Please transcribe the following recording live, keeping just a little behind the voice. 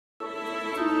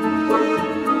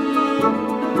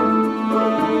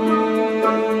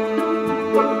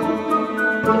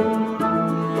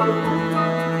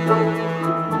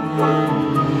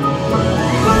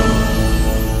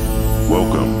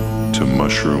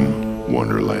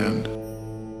Wonderland.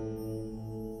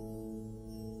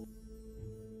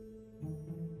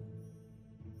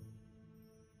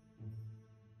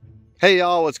 Hey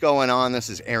y'all, what's going on? This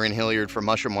is Aaron Hilliard from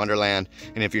Mushroom Wonderland.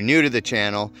 And if you're new to the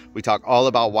channel, we talk all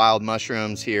about wild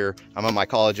mushrooms here. I'm a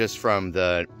mycologist from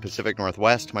the Pacific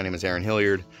Northwest. My name is Aaron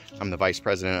Hilliard. I'm the vice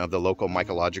president of the local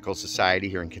Mycological Society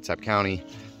here in Kitsap County.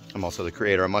 I'm also the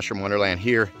creator of Mushroom Wonderland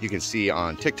here. You can see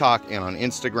on TikTok and on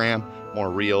Instagram, more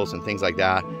reels and things like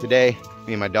that. Today,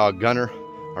 me and my dog Gunner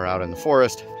are out in the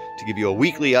forest to give you a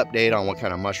weekly update on what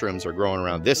kind of mushrooms are growing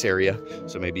around this area.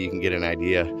 So maybe you can get an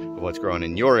idea of what's growing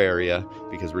in your area,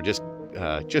 because we're just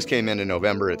came into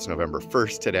November. It's November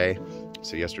 1st today.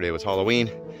 So yesterday was Halloween,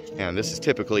 and this is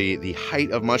typically the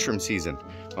height of mushroom season.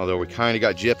 Although we kind of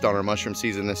got gypped on our mushroom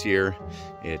season this year.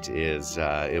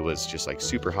 It was just like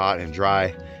super hot and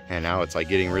dry, and now it's like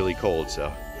getting really cold.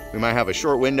 So we might have a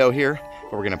short window here,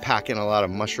 but we're gonna pack in a lot of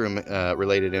mushroom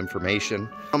related information.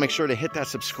 I'll make sure to hit that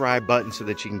subscribe button so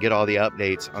that you can get all the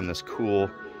updates on this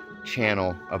cool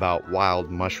channel about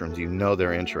wild mushrooms. You know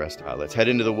they're interesting. Let's head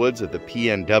into the woods of the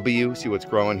PNW, see what's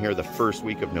growing here the first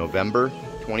week of November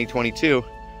 2022.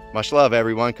 Much love,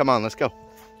 everyone. Come on, let's go.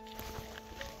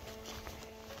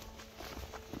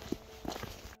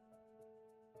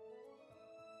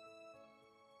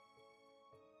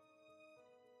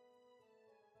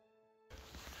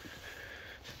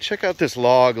 Check out this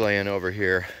log laying over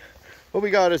here. What we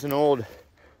got is an old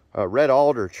red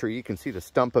alder tree. You can see the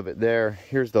stump of it there.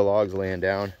 Here's the logs laying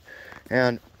down.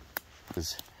 And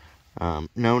it's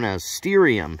known as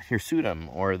Stearium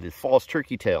hirsutum, or the false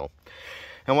turkey tail.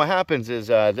 And what happens is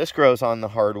this grows on the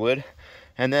hardwood,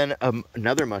 and then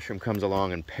another mushroom comes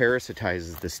along and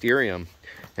parasitizes the Stearium,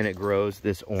 and it grows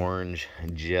this orange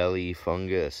jelly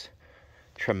fungus,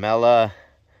 Tremella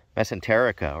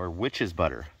mesenterica, or witch's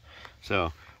butter.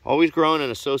 So always growing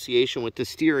in association with the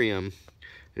Stearium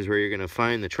is where you're going to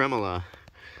find the tremella,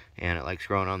 and it likes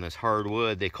growing on this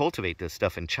hardwood. They cultivate this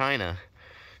stuff in China,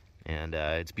 and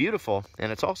it's beautiful,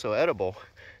 and it's also edible,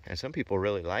 and some people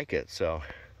really like it. So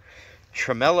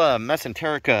Tremella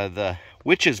mesenterica, the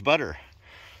witch's butter.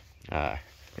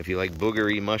 If you like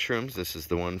boogery mushrooms, this is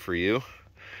the one for you.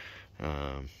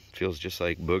 Feels just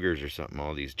like boogers or something,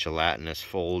 all these gelatinous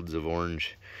folds of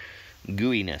orange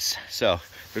gooiness. So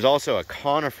there's also a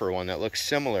conifer one that looks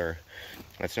similar.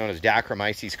 That's known as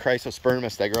Dacromyces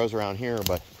chrysospermus, that grows around here.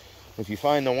 But if you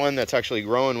find the one that's actually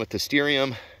growing with the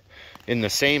Stearium in the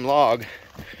same log,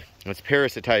 it's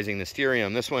parasitizing the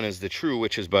Stearium. This one is the true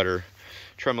witch's butter,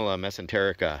 Tremella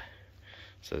mesenterica.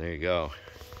 So there you go.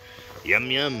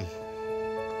 Yum yum.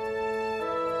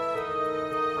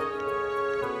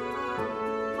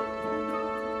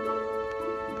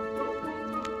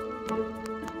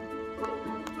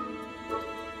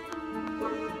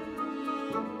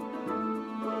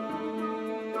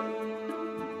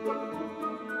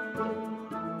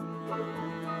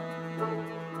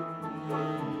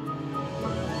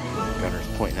 Gunner's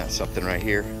pointing at something right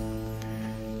here.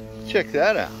 Check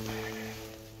that out.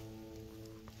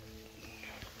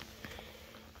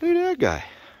 Look at that guy.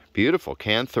 Beautiful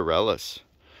Cantharellus.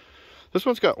 This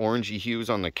one's got orangey hues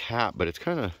on the cap, but it's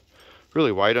kind of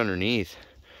really white underneath.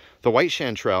 The white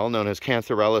chanterelle, known as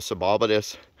Cantharellus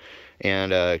subalbatus,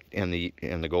 and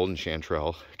the golden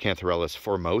chanterelle, Cantharellus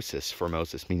formosus.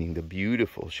 Formosus meaning the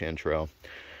beautiful chanterelle.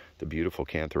 The beautiful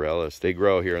Cantharellus. They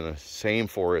grow here in the same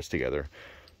forest together,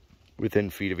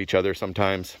 within feet of each other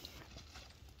sometimes,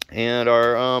 and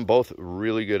are both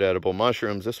really good edible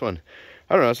mushrooms. This one,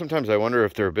 I don't know, sometimes I wonder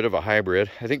if they're a bit of a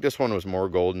hybrid. I think this one was more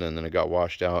golden and then it got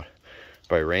washed out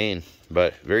by rain,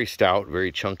 but very stout,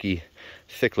 very chunky,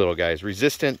 thick little guys,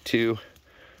 resistant to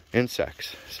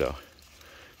insects. So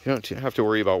you don't have to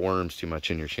worry about worms too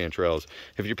much in your chanterelles.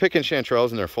 If you're picking chanterelles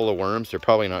and they're full of worms, they're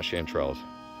probably not chanterelles.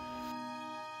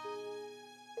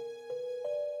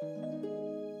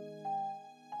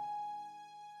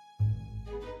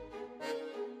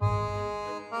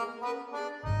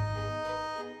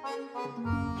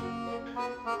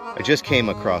 I just came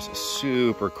across a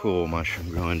super cool mushroom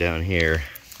growing down here.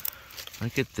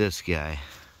 Look at this guy.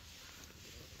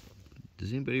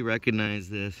 Does anybody recognize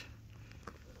this?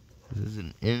 This is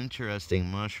an interesting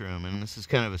mushroom, and this is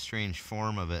kind of a strange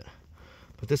form of it.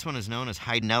 But this one is known as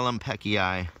Hydnellum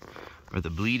peckii, or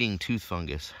the bleeding tooth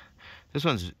fungus. This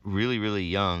one's really, really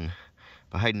young.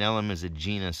 But Hydnellum is a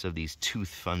genus of these tooth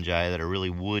fungi that are really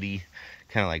woody,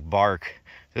 kind of like bark.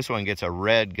 This one gets a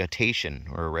red guttation,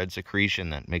 or a red secretion,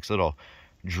 that makes little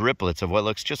driplets of what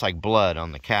looks just like blood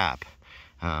on the cap.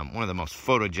 One of the most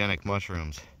photogenic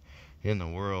mushrooms in the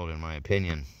world, in my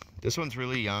opinion. This one's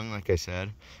really young, like I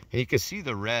said. And you can see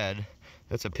the red.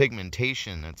 That's a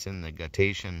pigmentation that's in the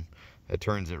guttation it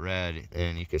turns it red,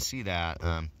 and you can see that.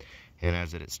 And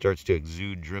as it starts to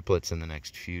exude driplets in the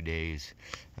next few days,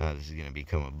 this is going to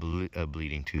become a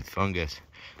bleeding tooth fungus.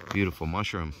 Beautiful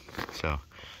mushroom. So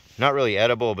not really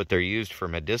edible, but they're used for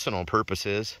medicinal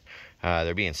purposes.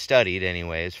 They're being studied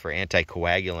anyways for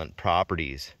anticoagulant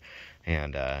properties,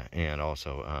 and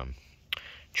also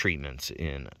treatments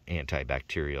in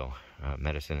antibacterial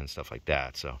medicine and stuff like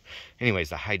that. So anyways,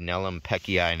 the Hydnellum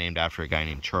peckii, named after a guy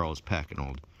named Charles Peck, an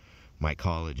old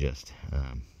mycologist.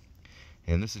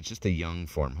 And this is just a young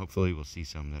form. Hopefully we'll see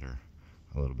some that are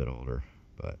a little bit older.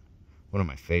 But one of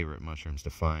my favorite mushrooms to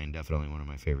find. Definitely one of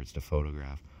my favorites to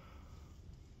photograph.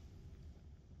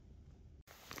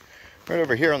 Right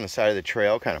over here on the side of the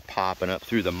trail, kind of popping up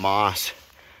through the moss.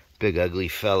 Big ugly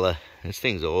fella. This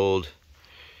thing's old.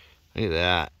 Look at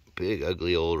that. Big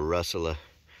ugly old Russula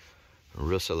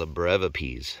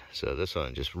brevipees. So this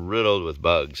one just riddled with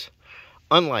bugs.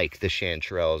 Unlike the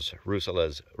chanterelles,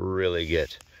 Russulas really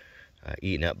get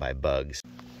eaten up by bugs.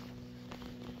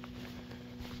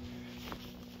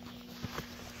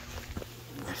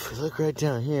 If we look right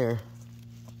down here,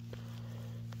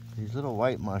 these little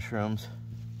white mushrooms,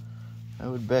 I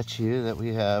would bet you that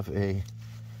we have a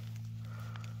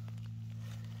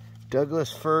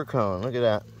Douglas fir cone. Look at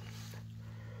that.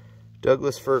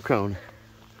 Douglas fir cone.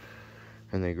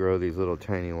 And they grow these little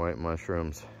tiny white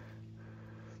mushrooms.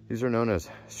 These are known as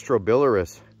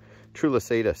Strobilurus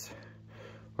trulisatus,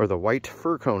 or the white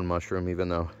fir cone mushroom, even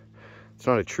though it's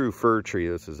not a true fir tree.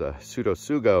 This is a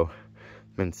Pseudotsuga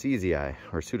mancesii,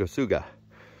 or Pseudotsuga.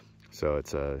 So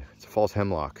it's a false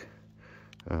hemlock.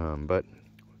 But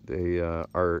they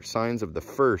are signs of the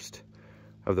first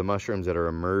of the mushrooms that are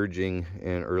emerging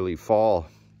in early fall.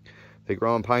 They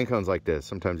grow on pine cones like this.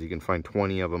 Sometimes you can find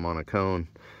 20 of them on a cone.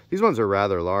 These ones are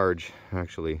rather large,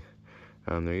 actually.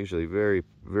 They're usually very,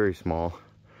 very small.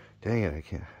 Dang it, I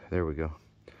can't. There we go.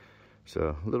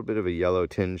 So a little bit of a yellow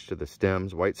tinge to the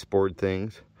stems, white spored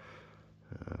things.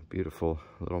 Beautiful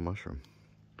little mushroom.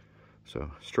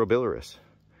 So Strobilurus,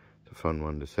 it's a fun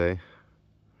one to say.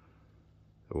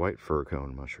 The white fir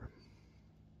cone mushroom.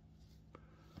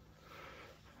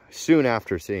 Soon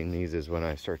after seeing these is when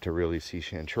I start to really see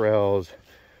chanterelles,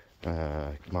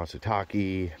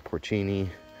 Matsutake, porcini.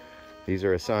 These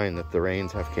are a sign that the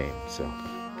rains have came. So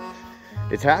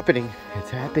it's happening.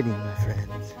 It's happening, my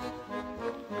friends.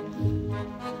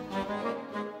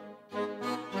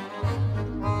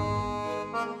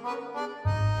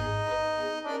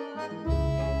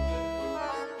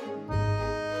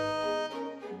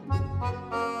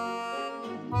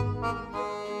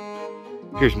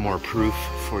 Here's more proof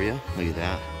for you. Look at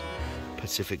that.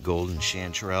 Pacific golden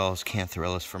chanterelles,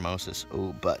 Cantharellus formosus.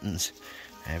 Oh, buttons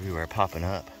everywhere popping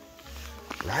up.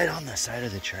 Right on the side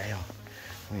of the trail.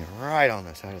 I mean, right on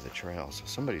the side of the trail. So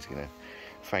somebody's gonna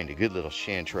find a good little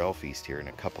chanterelle feast here in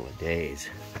a couple of days.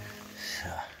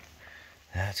 So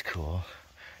that's cool.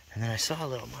 And then I saw a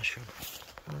little mushroom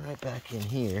right back in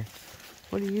here.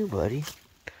 What are you, buddy?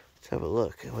 Let's have a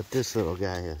look at what this little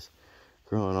guy is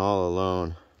growing all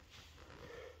alone.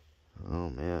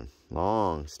 Oh man,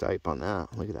 long stipe on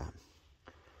that. Look at that.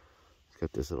 It's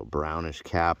got this little brownish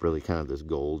cap, really kind of this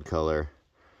gold color.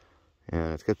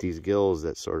 And it's got these gills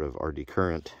that sort of are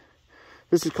decurrent.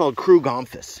 This is called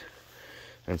Krugomphus.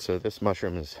 And so this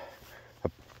mushroom is a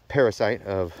parasite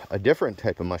of a different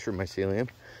type of mushroom mycelium,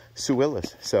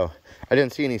 Suillus. So I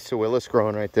didn't see any Suillus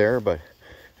growing right there, but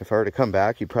if I were to come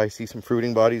back, you'd probably see some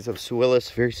fruiting bodies of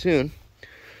Suillus very soon.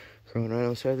 Growing right on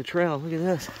the side of the trail. Look at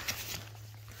this.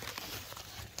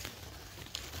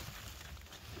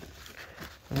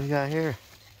 What do we got here?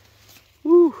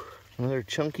 Woo! Another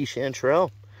chunky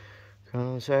chanterelle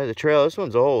on the side of the trail. This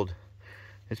one's old.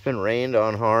 It's been rained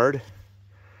on hard.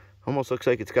 Almost looks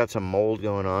like it's got some mold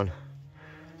going on.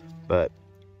 But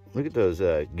look at those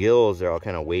gills. They're all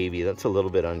kind of wavy. That's a little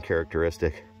bit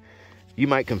uncharacteristic. You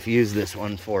might confuse this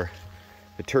one for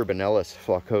the Turbinellus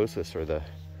floccosus, or the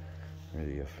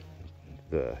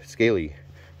scaly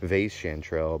vase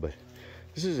chanterelle. But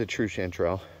this is a true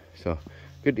chanterelle. So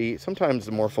good to eat. Sometimes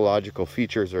the morphological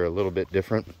features are a little bit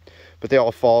different, but they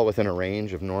all fall within a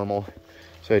range of normal.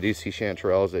 So I do see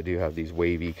chanterelles that do have these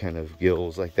wavy kind of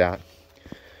gills like that.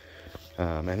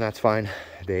 And that's fine.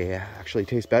 They actually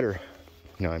taste better.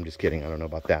 No, I'm just kidding. I don't know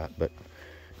about that, but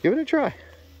give it a try.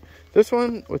 This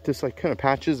one with this like kind of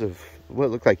patches of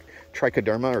what look like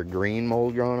trichoderma or green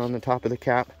mold growing on the top of the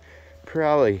cap,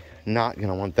 probably not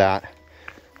gonna want that.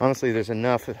 Honestly, there's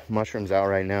enough mushrooms out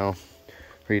right now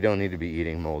where you don't need to be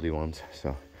eating moldy ones.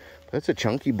 So that's a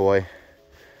chunky boy.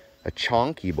 A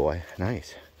chonky boy.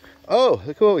 Nice. Oh,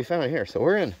 look at what we found here. So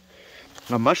we're in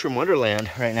a Mushroom Wonderland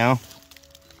right now.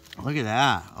 Look at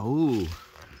that. Oh,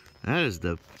 that is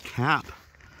the cap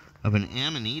of an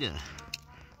Amanita.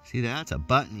 See that? It's a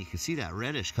button. You can see that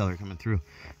reddish color coming through.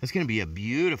 That's going to be a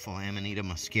beautiful Amanita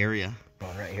muscaria.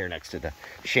 Going right here next to the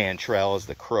chanterelles,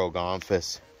 the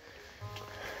Crogomphus,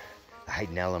 the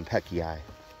Hydnellum pecii,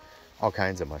 all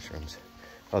kinds of mushrooms.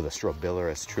 Oh, the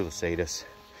Strobilurus trilisatus.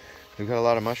 We've got a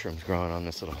lot of mushrooms growing on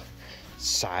this little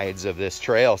sides of this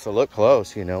trail, so look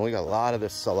close. You know, we got a lot of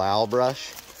this salal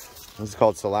brush. This is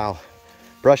called salal.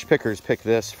 Brush pickers pick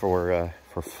this for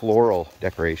floral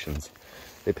decorations.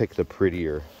 They pick the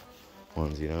prettier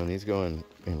ones, you know, and these go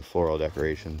in floral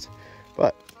decorations.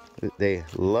 But they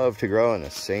love to grow in the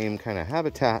same kind of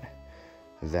habitat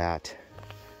that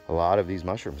a lot of these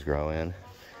mushrooms grow in.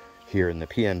 Here in the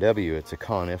PNW, it's a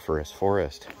coniferous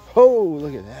forest. Oh,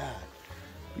 look at that.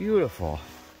 Beautiful.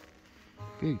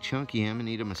 Big chunky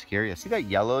Amanita muscaria. See that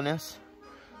yellowness?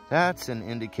 That's an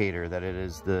indicator that it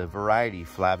is the variety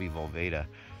Flavivulvata.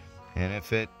 And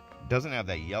if it doesn't have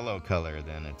that yellow color,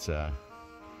 then it's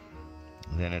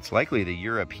likely the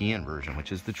European version,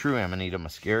 which is the true Amanita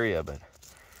muscaria. But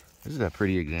this is a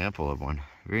pretty example of one.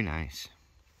 Very nice.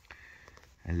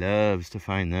 I loves to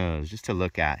find those just to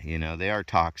look at. You know, they are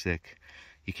toxic.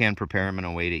 You can prepare them in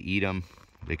a way to eat them.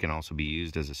 They can also be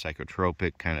used as a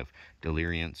psychotropic, kind of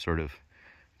deliriant sort of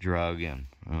drug. And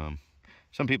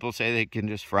some people say they can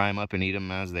just fry them up and eat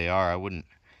them as they are. I wouldn't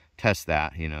test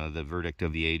that. You know, the verdict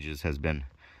of the ages has been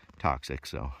toxic.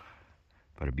 So,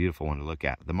 but a beautiful one to look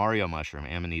at. The Mario mushroom,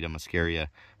 Amanita muscaria,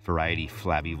 variety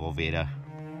Flavivulvata.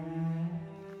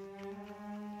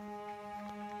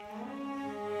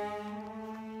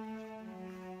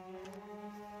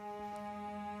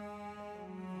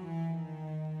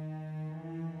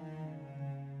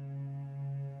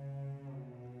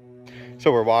 So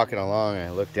we're walking along and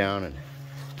I look down and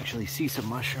actually see some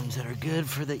mushrooms that are good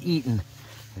for the eating.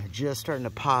 They're just starting to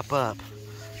pop up.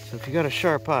 So if you got a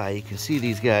sharp eye, you can see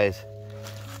these guys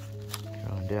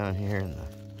growing down here in the...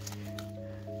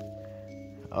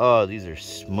 Oh, these are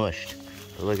smushed.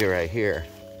 But look at right here.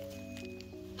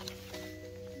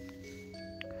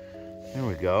 There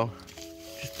we go.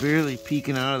 Just barely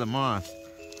peeking out of the moss.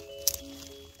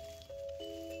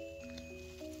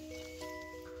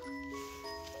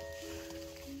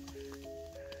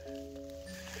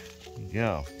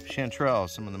 Go. Chanterelle,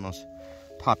 some of the most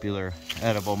popular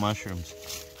edible mushrooms.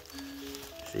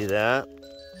 See that?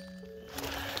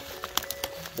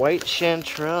 White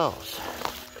chanterelles.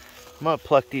 I'm gonna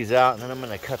pluck these out and then I'm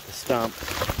gonna cut the stump.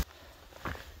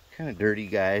 Kind of dirty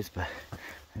guys, but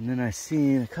and then I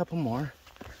see a couple more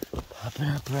popping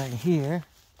up right here.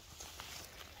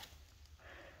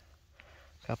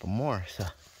 A couple more.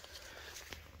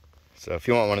 So if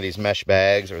you want one of these mesh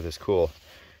bags or this cool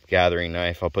gathering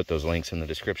knife, I'll put those links in the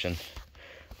description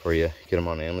for you. Get them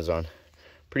on Amazon.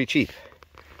 Pretty cheap.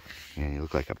 And you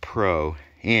look like a pro,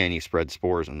 and you spread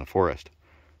spores in the forest.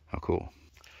 How cool.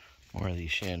 More of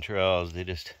these chanterelles.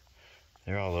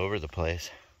 They're all over the place.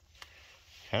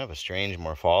 Kind of a strange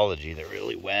morphology. They're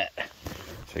really wet.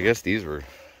 So I guess these were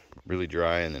really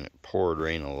dry and then it poured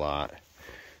rain a lot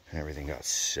and everything got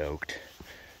soaked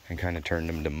and kind of turned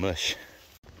them to mush.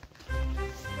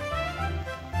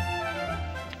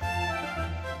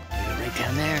 Right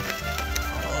down there.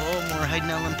 Oh, more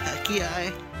Hydnellum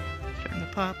pecii. Starting to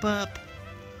pop up.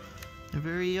 They're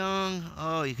very young.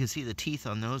 Oh, you can see the teeth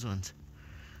on those ones.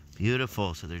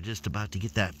 Beautiful. So they're just about to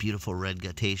get that beautiful red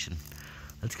guttation.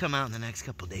 Let's come out in the next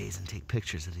couple days and take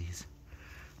pictures of these.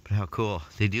 But how cool.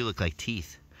 They do look like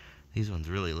teeth. These ones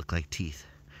really look like teeth.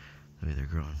 The way they're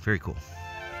growing. Very cool.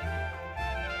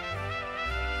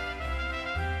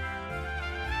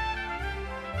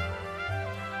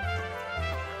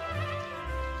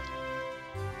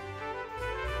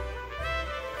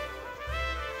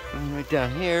 Right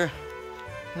down here,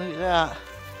 look at that,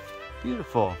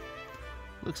 beautiful.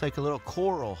 Looks like a little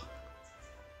coral.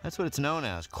 That's what it's known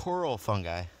as, coral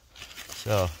fungi.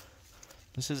 So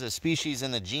this is a species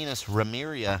in the genus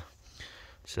Ramiria.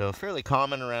 So fairly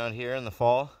common around here in the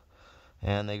fall,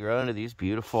 and they grow into these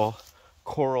beautiful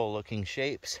coral looking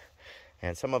shapes.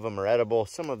 And some of them are edible,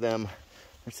 some of them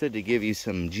are said to give you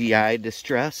some GI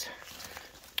distress.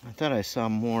 I thought I saw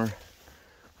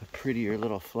a prettier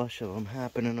little flush of them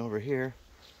happening over here.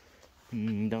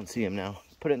 Don't see them now.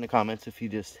 Put it in the comments if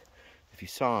you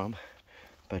saw them.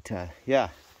 But yeah,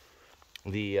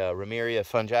 the Ramiria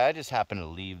fungi, I just happen to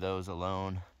leave those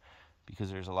alone because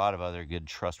there's a lot of other good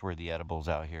trustworthy edibles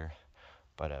out here.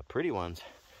 But pretty ones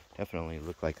definitely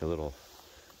look like a little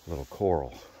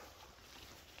coral.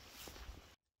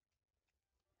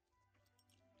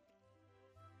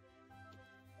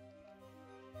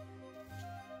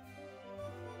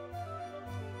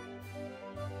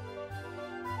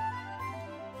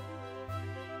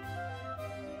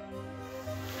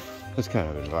 this kind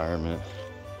of environment.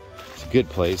 It's a good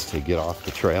place to get off the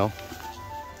trail.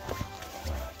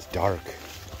 It's dark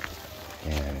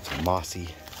and it's mossy.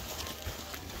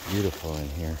 Beautiful in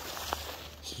here.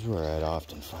 This is where I'd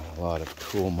often find a lot of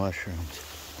cool mushrooms.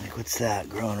 Like, what's that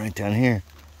growing right down here?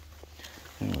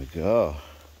 There we go.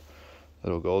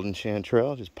 Little golden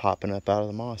chanterelle just popping up out of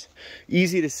the moss.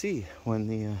 Easy to see when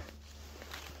the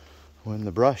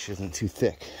brush isn't too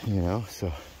thick, you know.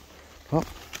 So, oh,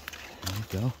 there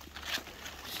we go.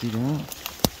 See that?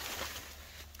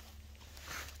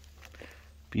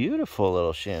 Beautiful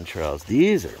little chanterelles.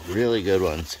 These are really good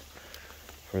ones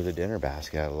for the dinner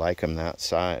basket. I like them that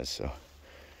size. So,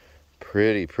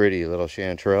 pretty little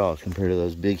chanterelles compared to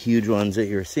those big, huge ones that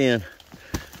you were seeing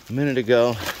a minute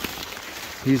ago.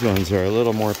 These ones are a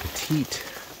little more petite.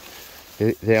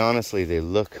 They honestly, they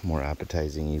look more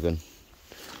appetizing even.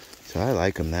 So I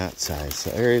like them that size. So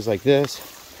areas like this,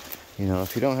 you know,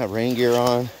 if you don't have rain gear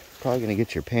on, probably gonna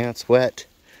get your pants wet.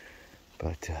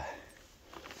 But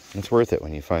it's worth it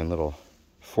when you find little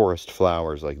forest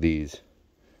flowers like these.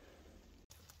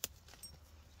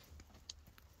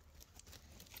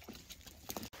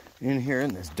 In here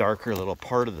in this darker little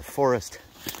part of the forest,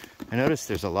 I noticed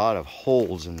there's a lot of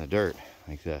holes in the dirt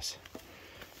like this.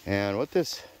 And what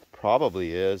this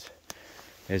probably is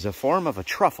a form of a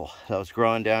truffle that was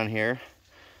growing down here.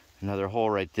 Another hole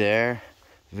right there.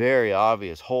 Very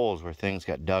obvious holes where things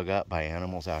got dug up by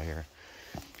animals out here.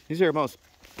 These are most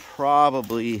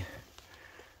probably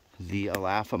the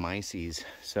Elaphomyces.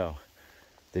 So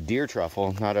the deer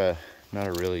truffle, not a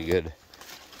really good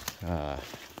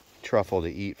truffle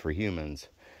to eat for humans.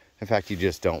 In fact, you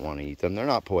just don't want to eat them. They're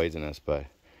not poisonous, but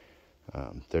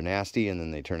they're nasty, and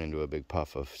then they turn into a big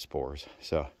puff of spores.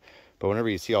 So, but whenever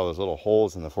you see all those little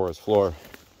holes in the forest floor,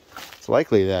 it's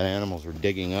likely that animals are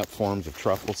digging up forms of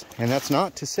truffles. And that's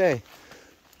not to say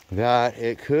that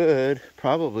it could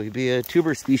probably be a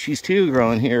tuber species too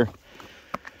growing here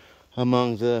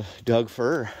among the dug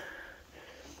fir.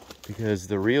 Because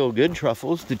the real good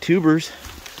truffles, the tubers,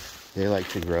 they like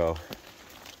to grow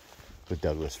with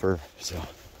Douglas fir. So,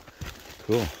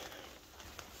 cool.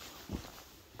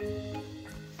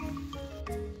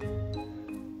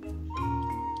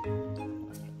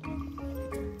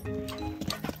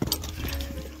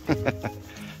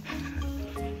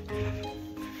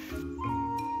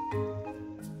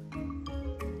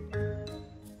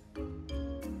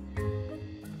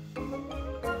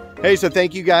 Hey, so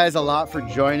thank you guys a lot for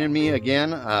joining me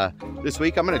again. This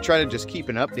week I'm going to try to just keep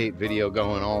an update video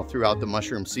going all throughout the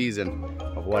mushroom season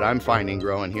of what I'm finding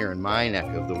growing here in my neck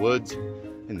of the woods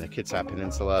in the Kitsap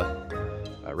Peninsula,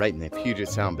 right in the Puget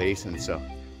Sound Basin. So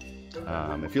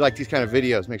if you like these kind of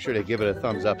videos, make sure to give it a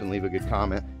thumbs up and leave a good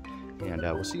comment. And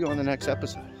we'll see you on the next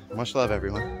episode. Much love,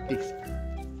 everyone. Peace.